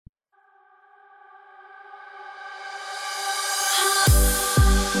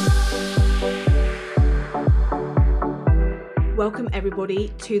Welcome everybody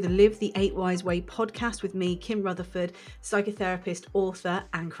to the Live the 8 Wise Way podcast with me, Kim Rutherford, psychotherapist, author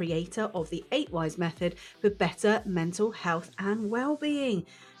and creator of the 8 Wise Method for better mental health and well-being.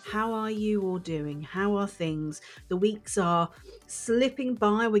 How are you all doing? How are things? The weeks are slipping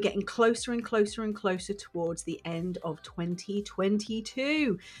by. We're getting closer and closer and closer towards the end of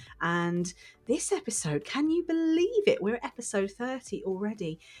 2022. And this episode, can you believe it? We're at episode 30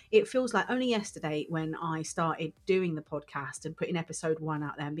 already. It feels like only yesterday when I started doing the podcast and putting episode 1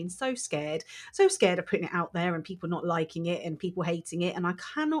 out there and being so scared of putting it out there and people not liking it and people hating it. And I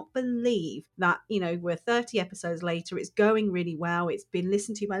cannot believe that, we're 30 episodes later. It's going really well. It's been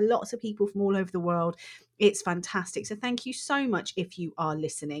listened to by lots of people from all over the world. It's fantastic. So thank you so much if you are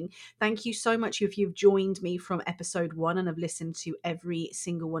listening. Thank you so much if you've joined me from episode 1 and have listened to every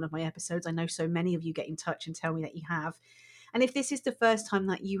single one of my episodes. I know so many of you get in touch and tell me that you have. And if this is the first time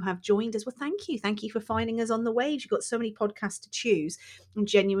that you have joined us, well, thank you. Thank you for finding us on the waves. You've got so many podcasts to choose. I'm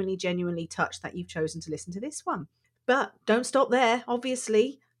genuinely touched that you've chosen to listen to this one. But don't stop there,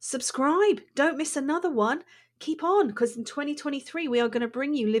 obviously. Subscribe. Don't miss another one. Keep on, because in 2023, we are going to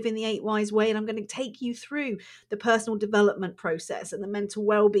bring you Living the 8 Wise Way, and I'm going to take you through the personal development process and the mental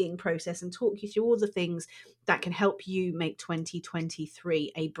well-being process and talk you through all the things that can help you make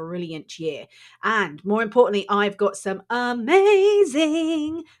 2023 a brilliant year. And more importantly, I've got some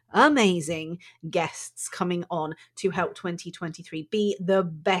amazing guests coming on to help 2023 be the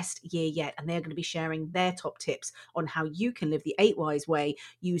best year yet. And they're going to be sharing their top tips on how you can live the 8 Wise Way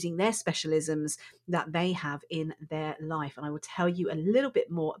using their specialisms that they have in their life. And I will tell you a little bit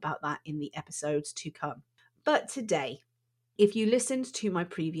more about that in the episodes to come. But today, if you listened to my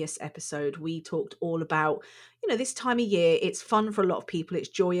previous episode, we talked all about, this time of year. It's fun for a lot of people. It's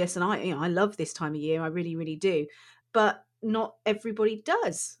joyous. And I love this time of year. I really, really do. But not everybody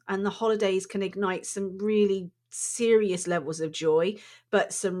does. And the holidays can ignite some really serious levels of joy,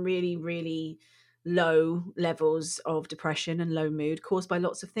 but some really, really low levels of depression and low mood caused by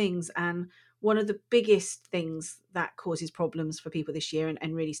lots of things. And one of the biggest things that causes problems for people this year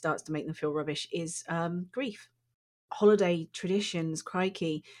and really starts to make them feel rubbish is grief. Holiday traditions,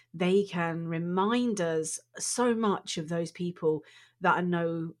 crikey, they can remind us so much of those people that are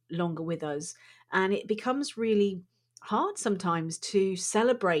no longer with us. And it becomes really hard sometimes to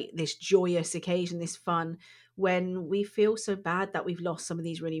celebrate this joyous occasion, this fun, when we feel so bad that we've lost some of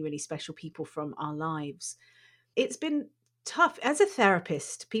these really, really special people from our lives. It's been tough. As a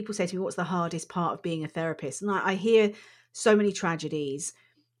therapist, people say to me, what's the hardest part of being a therapist? And I hear so many tragedies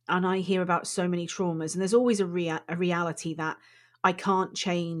and I hear about so many traumas, and there's always a reality that I can't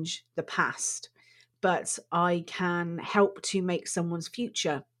change the past, but I can help to make someone's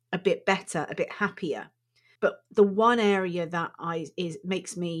future a bit better, a bit happier. But the one area that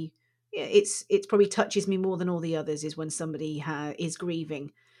makes me, it's probably touches me more than all the others is when somebody is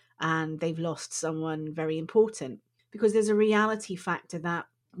grieving and they've lost someone very important, because there's a reality factor that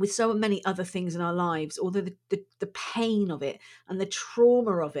with so many other things in our lives, although the pain of it and the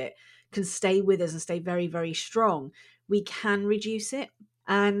trauma of it can stay with us and stay very, very strong, we can reduce it.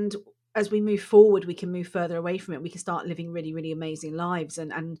 And as we move forward, we can move further away from it. We can start living really, really amazing lives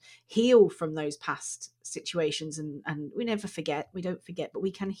and heal from those past situations. And we never forget, we don't forget, but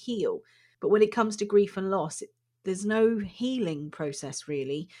we can heal. But when it comes to grief and loss, there's no healing process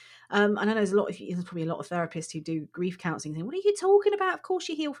really. And I know there's probably a lot of therapists who do grief counseling saying, what are you talking about? Of course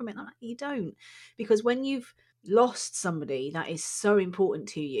you heal from it. No, you don't. Because when you've lost somebody that is so important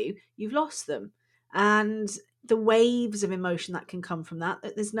to you, you've lost them. And the waves of emotion that can come from that,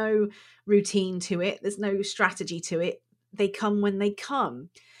 there's no routine to it. There's no strategy to it. They come when they come.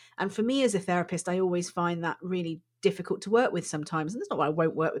 And for me as a therapist, I always find that really difficult to work with sometimes. And it's not why I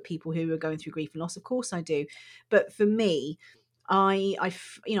won't work with people who are going through grief and loss. Of course I do. But for me, I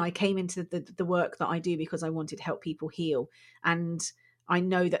came into the work that I do because I wanted to help people heal. And I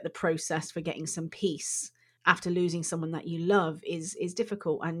know that the process for getting some peace after losing someone that you love is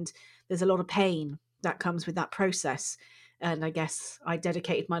difficult. And there's a lot of pain that comes with that process. And I guess I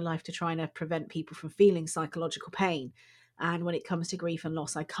dedicated my life to trying to prevent people from feeling psychological pain. And when it comes to grief and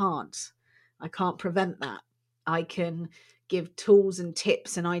loss, I can't prevent that. I can give tools and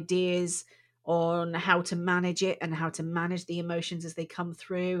tips and ideas on how to manage it and how to manage the emotions as they come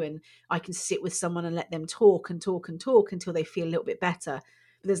through. And I can sit with someone and let them talk and talk and talk until they feel a little bit better.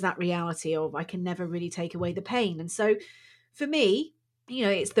 But there's that reality of I can never really take away the pain. And so for me,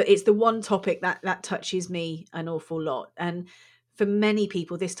 it's the one topic that touches me an awful lot. And for many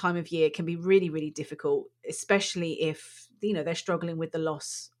people, this time of year can be really, really difficult, especially if, they're struggling with the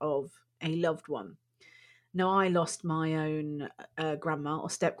loss of a loved one. Now, I lost my own grandma or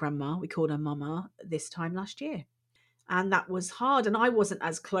step grandma. We called her Mama this time last year. And that was hard. And I wasn't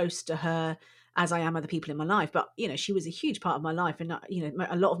as close to her as I am other people in my life. But, she was a huge part of my life. And,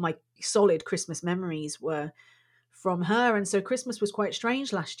 a lot of my solid Christmas memories were from her. And so Christmas was quite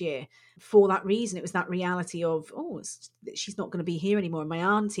strange last year for that reason. It was that reality of, she's not going to be here anymore. And my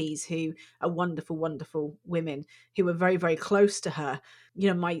aunties, who are wonderful, wonderful women who were very, very close to her,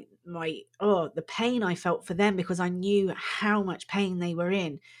 the pain I felt for them, because I knew how much pain they were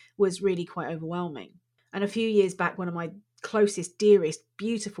in, was really quite overwhelming. And a few years back, one of my closest, dearest,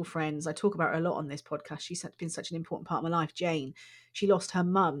 beautiful friends, I talk about her a lot on this podcast. She's been such an important part of my life, Jane. She lost her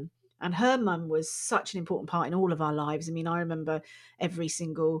mum. And her mum was such an important part in all of our lives. I mean, I remember every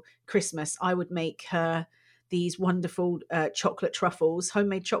single Christmas, I would make her these wonderful chocolate truffles,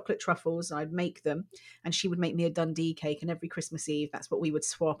 homemade chocolate truffles. I'd make them, and she would make me a Dundee cake. And every Christmas Eve, that's what we would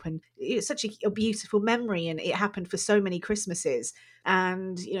swap. And it's such a beautiful memory, and it happened for so many Christmases.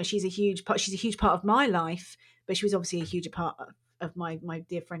 And she's a huge part. She's a huge part of my life, but she was obviously a huge part of my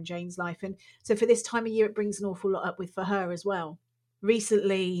dear friend Jane's life. And so for this time of year, it brings an awful lot up for her as well.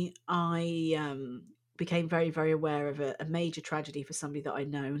 Recently, I became very, very aware of a major tragedy for somebody that I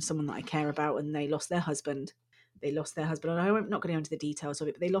know and someone that I care about, and they lost their husband. They lost their husband, and I'm not going to go into the details of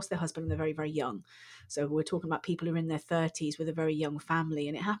it, but they lost their husband and they're very, very young. So we're talking about people who are in their 30s with a very young family,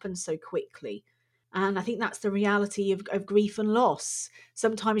 and it happens so quickly. And I think that's the reality of grief and loss.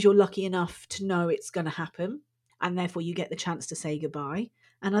 Sometimes you're lucky enough to know it's going to happen, and therefore you get the chance to say goodbye.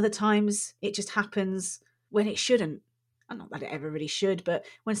 And other times it just happens when it shouldn't. And not that it ever really should, but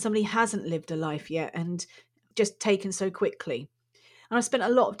when somebody hasn't lived a life yet and just taken so quickly. And I've spent a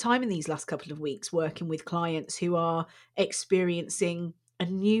lot of time in these last couple of weeks working with clients who are experiencing a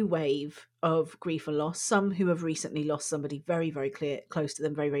new wave of grief and loss, some who have recently lost somebody very, very close to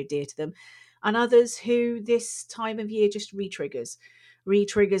them, very, very dear to them, and others who this time of year just re-triggers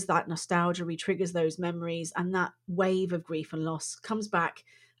that nostalgia, re-triggers those memories, and that wave of grief and loss comes back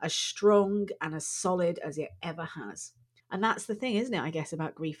as strong and as solid as it ever has. And that's the thing, isn't it, I guess,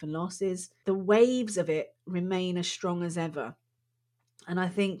 about grief and loss, is the waves of it remain as strong as ever. And I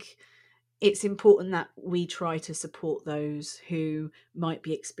think it's important that we try to support those who might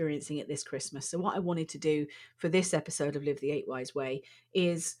be experiencing it this Christmas. So what I wanted to do for this episode of Live the 8 Wise Way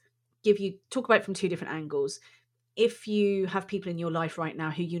is talk about it from two different angles. If you have people in your life right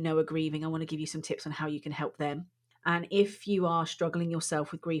now who are grieving, I want to give you some tips on how you can help them. And if you are struggling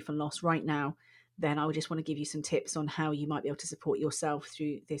yourself with grief and loss right now, then I would just want to give you some tips on how you might be able to support yourself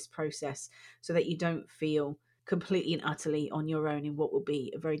through this process so that you don't feel completely and utterly on your own in what will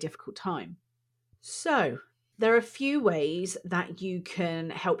be a very difficult time. So, there are a few ways that you can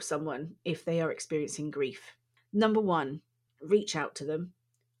help someone if they are experiencing grief. Number one, reach out to them.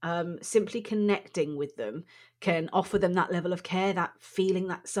 Simply connecting with them can offer them that level of care, that feeling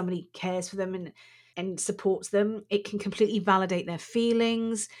that somebody cares for them and supports them. It can completely validate their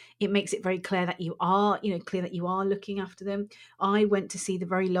feelings. It makes it very clear that you are looking after them. I went to see the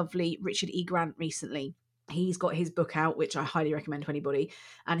very lovely Richard E. Grant recently. He's got his book out, which I highly recommend to anybody.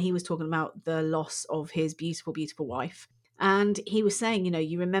 And he was talking about the loss of his beautiful, beautiful wife. And he was saying,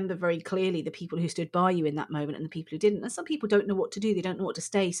 you remember very clearly the people who stood by you in that moment and the people who didn't. And some people don't know what to do. They don't know what to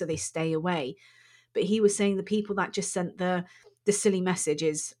stay, so they stay away. But he was saying the people that just sent the silly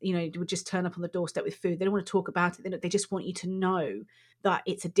messages, would just turn up on the doorstep with food. They don't want to talk about it. They just want you to know that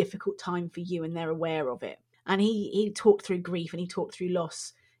it's a difficult time for you and they're aware of it. And he talked through grief and he talked through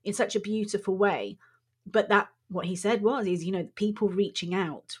loss in such a beautiful way. But what he said is, people reaching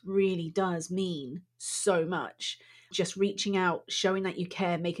out really does mean so much. Just reaching out, showing that you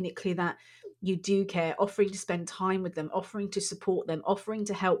care, making it clear that you do care, offering to spend time with them, offering to support them, offering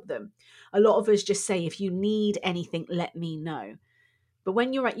to help them. A lot of us just say, if you need anything, let me know. But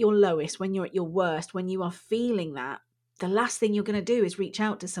when you're at your lowest, when you're at your worst, when you are feeling that, the last thing you're going to do is reach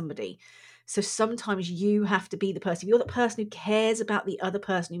out to somebody. So sometimes you have to be the person. If you're the person who cares about the other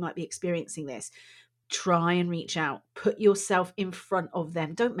person who might be experiencing this, try and reach out. Put yourself in front of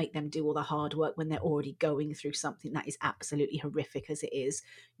them. Don't make them do all the hard work when they're already going through something that is absolutely horrific as it is.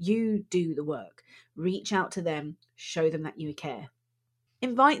 You do the work. Reach out to them. Show them that you care.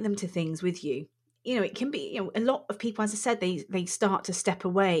 Invite them to things with you. It can be, a lot of people, as I said, they start to step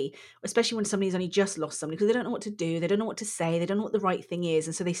away, especially when somebody's only just lost somebody, because they don't know what to do, they don't know what to say, they don't know what the right thing is,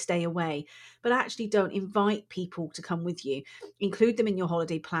 and so they stay away. But actually don't invite people to come with you. Include them in your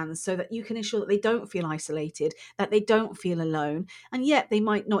holiday plans so that you can ensure that they don't feel isolated, that they don't feel alone, and yet they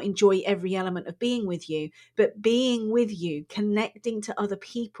might not enjoy every element of being with you, but being with you, connecting to other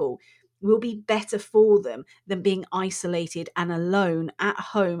people, will be better for them than being isolated and alone at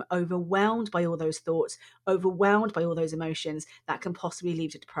home, overwhelmed by all those thoughts, overwhelmed by all those emotions that can possibly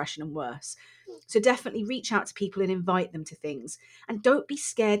lead to depression and worse. So definitely reach out to people and invite them to things. And don't be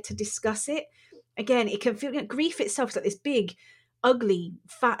scared to discuss it. Again, it can feel, grief itself is like this big, ugly,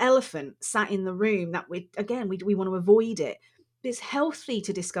 fat elephant sat in the room that we want to avoid it. It's healthy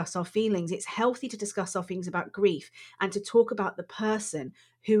to discuss our feelings. It's healthy to discuss our feelings about grief and to talk about the person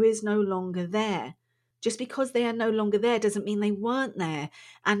who is no longer there. Just because they are no longer there doesn't mean they weren't there.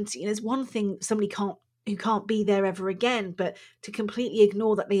 And there's one thing somebody who can't be there ever again, but to completely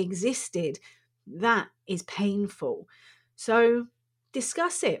ignore that they existed, that is painful. So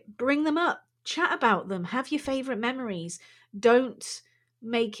discuss it, bring them up, chat about them, have your favorite memories. Don't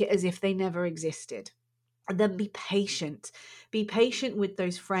make it as if they never existed. And then be patient. Be patient with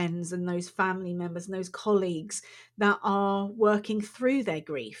those friends and those family members and those colleagues that are working through their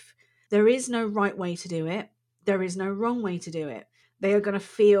grief. There is no right way to do it. There is no wrong way to do it. They are going to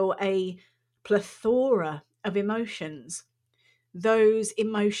feel a plethora of emotions. Those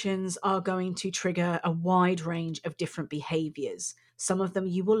emotions are going to trigger a wide range of different behaviors. Some of them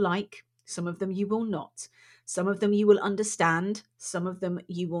you will like, some of them you will not. Some of them you will understand, some of them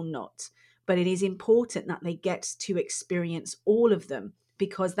you will not. But it is important that they get to experience all of them,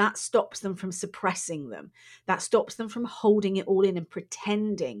 because that stops them from suppressing them. That stops them from holding it all in and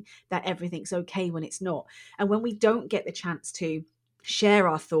pretending that everything's okay when it's not. And when we don't get the chance to share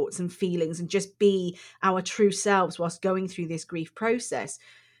our thoughts and feelings and just be our true selves whilst going through this grief process,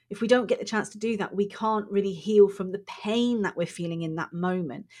 if we don't get the chance to do that, we can't really heal from the pain that we're feeling in that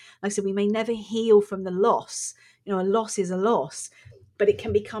moment. Like I said, we may never heal from the loss. A loss is a loss, but it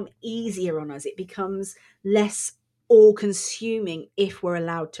can become easier on us. It becomes less all consuming if we're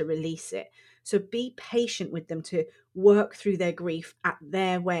allowed to release it. So be patient with them to work through their grief at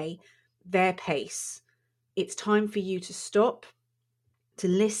their way, their pace. It's time for you to stop, to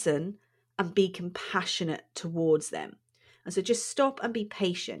listen, and be compassionate towards them. And so just stop and be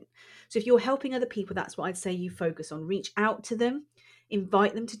patient. So if you're helping other people, that's what I'd say you focus on. Reach out to them,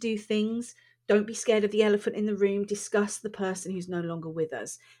 invite them to do things. Don't be scared of the elephant in the room. Discuss the person who's no longer with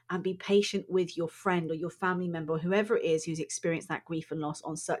us, and be patient with your friend or your family member or whoever it is who's experienced that grief and loss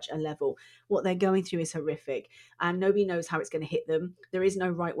on such a level. What they're going through is horrific, and nobody knows how it's going to hit them. There is no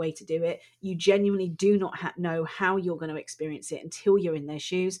right way to do it. You genuinely do not know how you're going to experience it until you're in their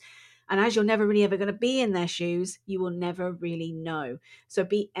shoes. And as you're never really ever going to be in their shoes, you will never really know. So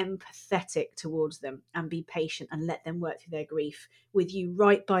be empathetic towards them and be patient and let them work through their grief with you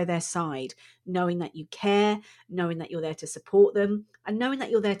right by their side, knowing that you care, knowing that you're there to support them, and knowing that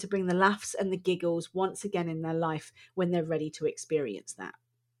you're there to bring the laughs and the giggles once again in their life when they're ready to experience that.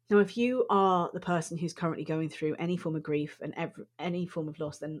 Now, if you are the person who's currently going through any form of grief and any form of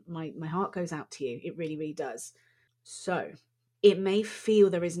loss, then my heart goes out to you. It really, really does. So it may feel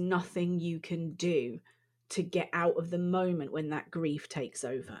there is nothing you can do to get out of the moment when that grief takes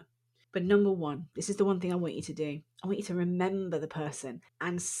over. But number one, this is the one thing I want you to do. I want you to remember the person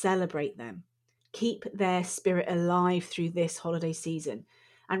and celebrate them. Keep their spirit alive through this holiday season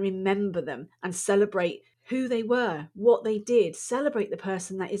and remember them and celebrate who they were, what they did. Celebrate the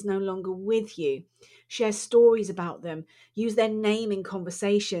person that is no longer with you. Share stories about them. Use their name in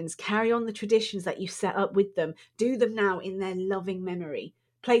conversations. Carry on the traditions that you set up with them. Do them now in their loving memory.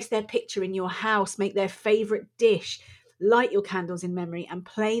 Place their picture in your house. Make their favorite dish. Light your candles in memory and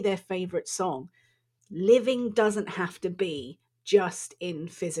play their favorite song. Living doesn't have to be just in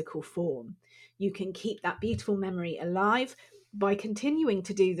physical form. You can keep that beautiful memory alive by continuing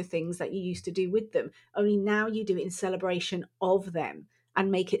to do the things that you used to do with them, only now you do it in celebration of them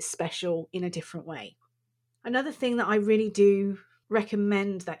and make it special in a different way. Another thing that I really do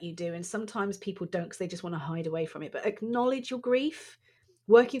recommend that you do, and sometimes people don't because they just want to hide away from it, but acknowledge your grief.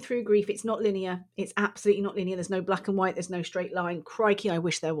 Working through grief, it's not linear. It's absolutely not linear. There's no black and white. There's no straight line. Crikey, I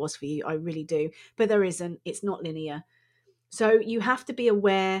wish there was for you. I really do. But there isn't. It's not linear. So you have to be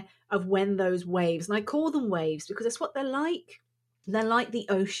aware of when those waves, and I call them waves because that's what they're like. They're like the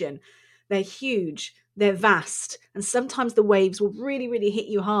ocean. They're huge. They're vast. And sometimes the waves will really, really hit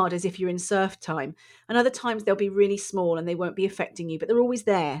you hard as if you're in surf time. And other times they'll be really small and they won't be affecting you, but they're always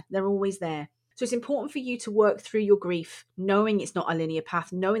there. They're always there. So it's important for you to work through your grief, knowing it's not a linear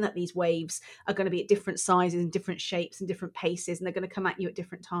path, knowing that these waves are going to be at different sizes and different shapes and different paces, and they're going to come at you at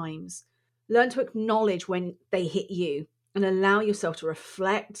different times. Learn to acknowledge when they hit you and allow yourself to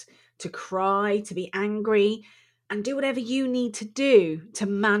reflect, to cry, to be angry, and do whatever you need to do to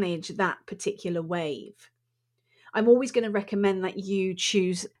manage that particular wave. I'm always going to recommend that you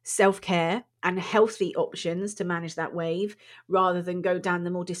choose self-care and healthy options to manage that wave, rather than go down the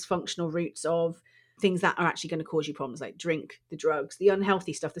more dysfunctional routes of things that are actually going to cause you problems, like drink, the drugs, the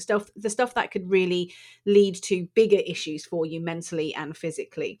unhealthy stuff, the stuff that could really lead to bigger issues for you mentally and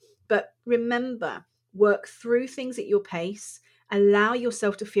physically. But remember, work through things at your pace, allow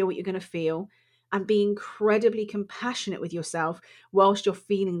yourself to feel what you're going to feel, and be incredibly compassionate with yourself whilst you're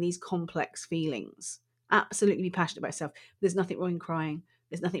feeling these complex feelings. Absolutely be passionate about yourself. There's nothing wrong in crying.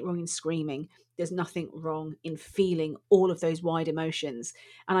 There's nothing wrong in screaming. There's nothing wrong in feeling all of those wide emotions.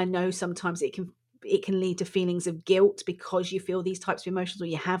 And I know sometimes it can lead to feelings of guilt because you feel these types of emotions or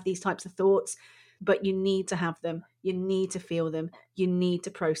you have these types of thoughts, but you need to have them. You need to feel them. You need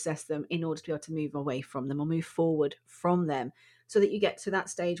to process them in order to be able to move away from them or move forward from them, so that you get to that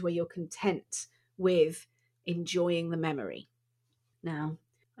stage where you're content with enjoying the memory. Now,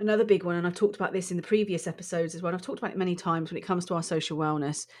 another big one, and I've talked about this in the previous episodes as well, I've talked about it many times when it comes to our social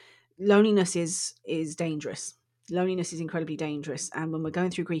wellness. Loneliness is dangerous. Loneliness is incredibly dangerous. And when we're going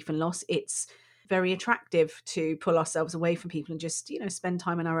through grief and loss, it's very attractive to pull ourselves away from people and just, spend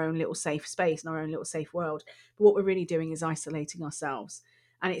time in our own little safe space, in our own little safe world. But what we're really doing is isolating ourselves.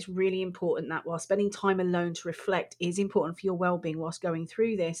 And it's really important that while spending time alone to reflect is important for your well-being whilst going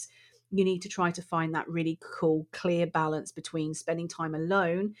through this, you need to try to find that really cool, clear balance between spending time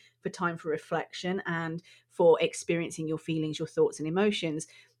alone for time for reflection and for experiencing your feelings, your thoughts and emotions,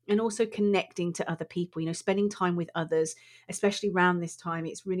 and also connecting to other people, spending time with others, especially around this time.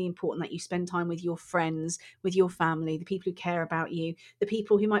 It's really important that you spend time with your friends, with your family, the people who care about you, the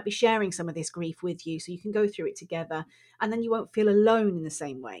people who might be sharing some of this grief with you, so you can go through it together, and then you won't feel alone in the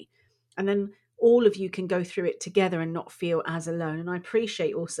same way. And then all of you can go through it together and not feel as alone. And I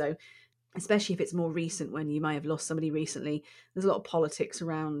appreciate also, especially if it's more recent, when you may have lost somebody recently, there's a lot of politics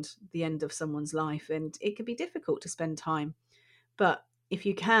around the end of someone's life, and it can be difficult to spend time. But if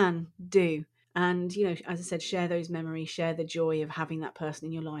you can, do. And, as I said, share those memories, share the joy of having that person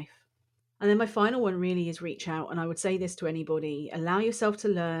in your life. And then my final one really is reach out. And I would say this to anybody: allow yourself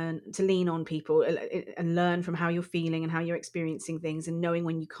to lean on people, and learn from how you're feeling and how you're experiencing things, and knowing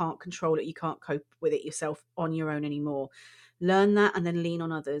when you can't control it, you can't cope with it yourself on your own anymore. Learn that and then lean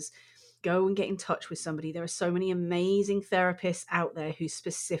on others. Go and get in touch with somebody. There are so many amazing therapists out there who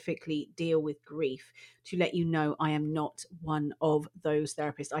specifically deal with grief. To let you know, I am not one of those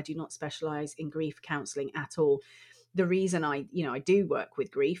therapists. I do not specialize in grief counseling at all. The reason I do work with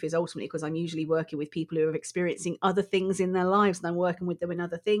grief is ultimately because I'm usually working with people who are experiencing other things in their lives, and I'm working with them in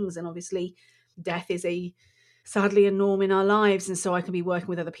other things. And obviously death is sadly a norm in our lives, and so I can be working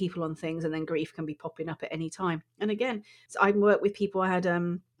with other people on things, and then grief can be popping up at any time. And again, so I work with people. I had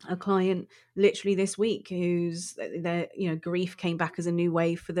a client literally this week whose their grief came back as a new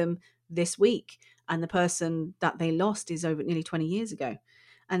wave for them this week, and the person that they lost is over nearly 20 years ago.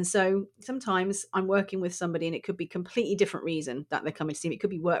 And so sometimes I'm working with somebody and it could be completely different reason that they're coming to see me. It could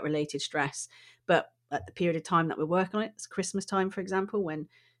be work related stress, but at the period of time that we're working on it, it's Christmas time, for example, when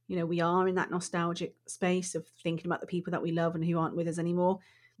we are in that nostalgic space of thinking about the people that we love and who aren't with us anymore.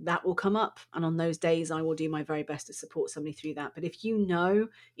 That will come up, and on those days I will do my very best to support somebody through that. But if you know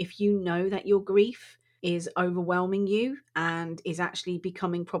that your grief is overwhelming you and is actually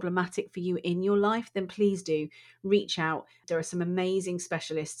becoming problematic for you in your life, then please do reach out. There are some amazing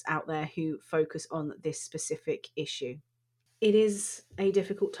specialists out there who focus on this specific issue. It is a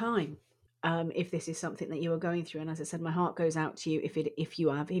difficult time, if this is something that you are going through. And as I said, my heart goes out to you. If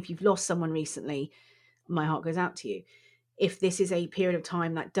you've lost someone recently, my heart goes out to you. If this is a period of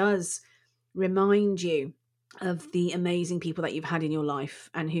time that does remind you of the amazing people that you've had in your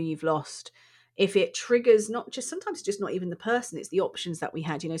life and who you've lost, if it triggers, not just, sometimes it's just not even the person, it's the options that we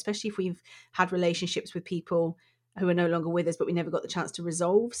had, especially if we've had relationships with people who are no longer with us, but we never got the chance to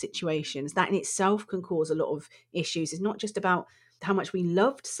resolve situations, that in itself can cause a lot of issues. It's not just about how much we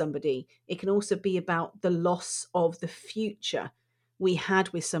loved somebody, it can also be about the loss of the future we had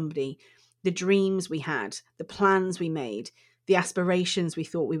with somebody, the dreams we had, the plans we made, the aspirations we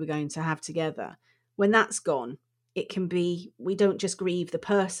thought we were going to have together. When that's gone, it can be, we don't just grieve the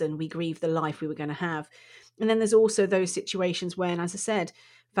person, we grieve the life we were going to have. And then there's also those situations when, as I said,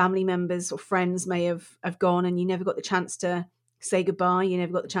 family members or friends may have gone and you never got the chance to say goodbye, you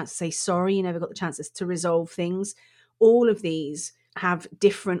never got the chance to say sorry, you never got the chances to resolve things. All of these have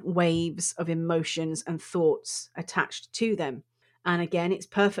different waves of emotions and thoughts attached to them. And again, it's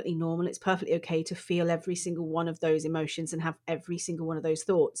perfectly normal. It's perfectly okay to feel every single one of those emotions and have every single one of those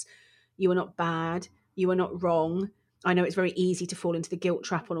thoughts. You are not bad. You are not wrong. I know it's very easy to fall into the guilt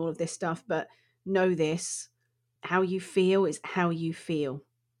trap on all of this stuff, but know this: how you feel is how you feel.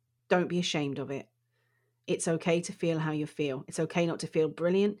 Don't be ashamed of it. It's okay to feel how you feel. It's okay not to feel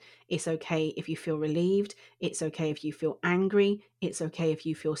brilliant. It's okay if you feel relieved. It's okay if you feel angry. It's okay if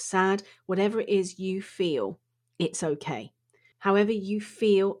you feel sad. Whatever it is you feel, it's okay. However you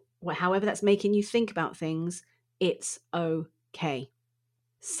feel, however that's making you think about things, it's okay.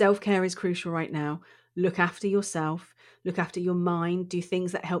 Self care is crucial right now. Look after yourself, look after your mind, do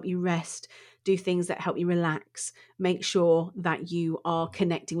things that help you rest, do things that help you relax. Make sure that you are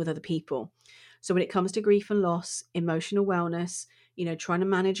connecting with other people. So, when it comes to grief and loss, emotional wellness, trying to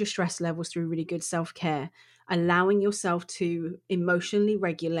manage your stress levels through really good self care, allowing yourself to emotionally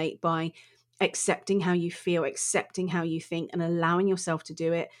regulate by accepting how you feel, accepting how you think, and allowing yourself to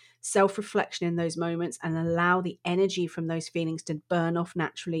do it, self reflection in those moments, and allow the energy from those feelings to burn off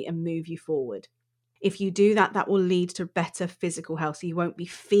naturally and move you forward. If you do that, that will lead to better physical health. So you won't be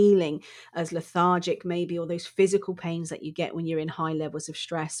feeling as lethargic, maybe, or those physical pains that you get when you're in high levels of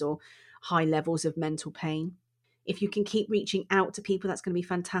stress or high levels of mental pain. If you can keep reaching out to people, that's going to be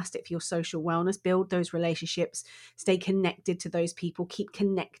fantastic for your social wellness. Build those relationships, stay connected to those people, keep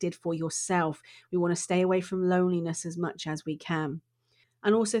connected for yourself. We want to stay away from loneliness as much as we can.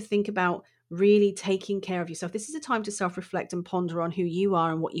 And also think about really taking care of yourself. This is a time to self reflect and ponder on who you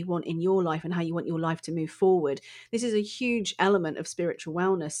are and what you want in your life and how you want your life to move forward. This is a huge element of spiritual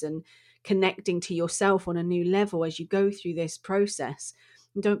wellness and connecting to yourself on a new level as you go through this process.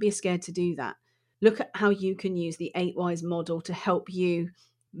 And don't be scared to do that. Look at how you can use the 8 Whys model to help you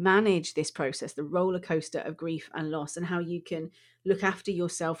manage this process, the roller coaster of grief and loss, and how you can look after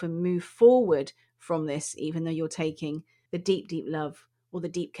yourself and move forward from this, even though you're taking the deep, deep love or the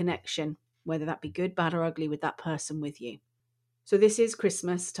deep connection, whether that be good, bad, or ugly, with that person with you. So, this is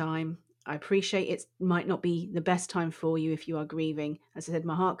Christmas time. I appreciate it might not be the best time for you if you are grieving. As I said,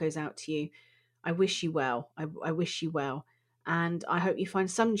 my heart goes out to you. I wish you well. I wish you well. And I hope you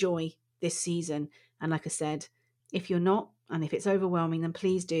find some joy this season. And like I said, if you're not, and if it's overwhelming, then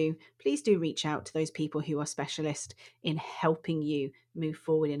please do reach out to those people who are specialists in helping you move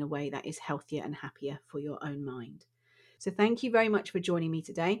forward in a way that is healthier and happier for your own mind. So thank you very much for joining me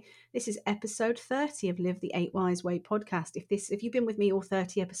today. This is episode 30 of Live the 8 Whys Way podcast. If you've been with me all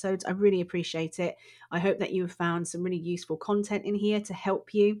 30 episodes, I really appreciate it. I hope that you have found some really useful content in here to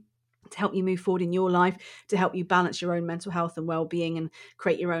help you move forward in your life, to help you balance your own mental health and well-being and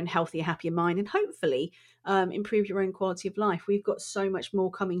create your own healthier, happier mind, and hopefully improve your own quality of life. We've got so much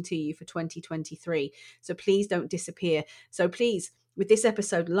more coming to you for 2023. So please don't disappear. So please, with this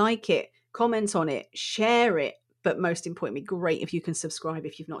episode, like it, comment on it, share it, but most importantly, great if you can subscribe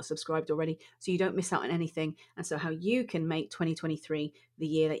if you've not subscribed already, so you don't miss out on anything. And so how you can make 2023 the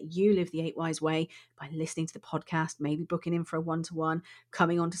year that you live the 8 Whys way by listening to the podcast, maybe booking in for a one-to-one,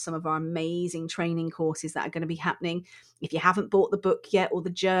 coming on to some of our amazing training courses that are going to be happening. If you haven't bought the book yet or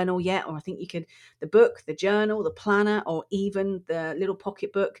the journal yet, or I think you could, the book, the journal, the planner, or even the little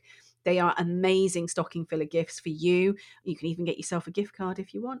pocket book, they are amazing stocking filler gifts for you. You can even get yourself a gift card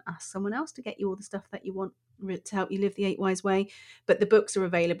if you want. Ask someone else to get you all the stuff that you want to help you live the 8 Whys way. But the books are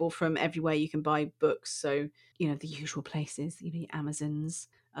available from everywhere you can buy books. So, the usual places, your Amazons,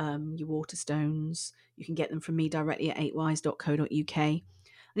 your Waterstones. You can get them from me directly at 8whys.co.uk. And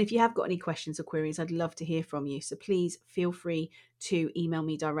if you have got any questions or queries, I'd love to hear from you. So please feel free to email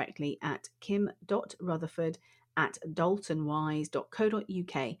me directly at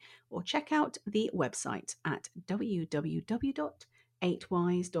kim.rutherford@daltonwise.co.uk or check out the website at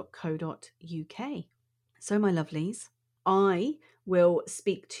www.8whys.co.uk. So, my lovelies, I will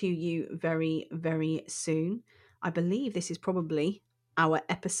speak to you very, very soon. I believe this is probably our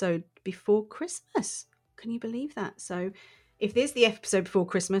episode before Christmas. Can you believe that? So, if this is the episode before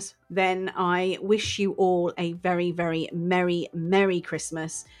Christmas, then I wish you all a very, very merry, merry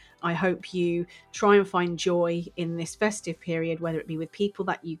Christmas. I hope you try and find joy in this festive period, whether it be with people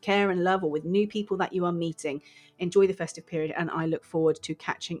that you care and love or with new people that you are meeting. Enjoy the festive period, and I look forward to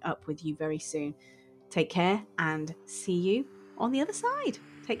catching up with you very soon. Take care and see you on the other side.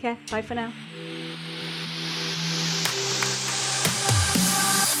 Take care. Bye for now.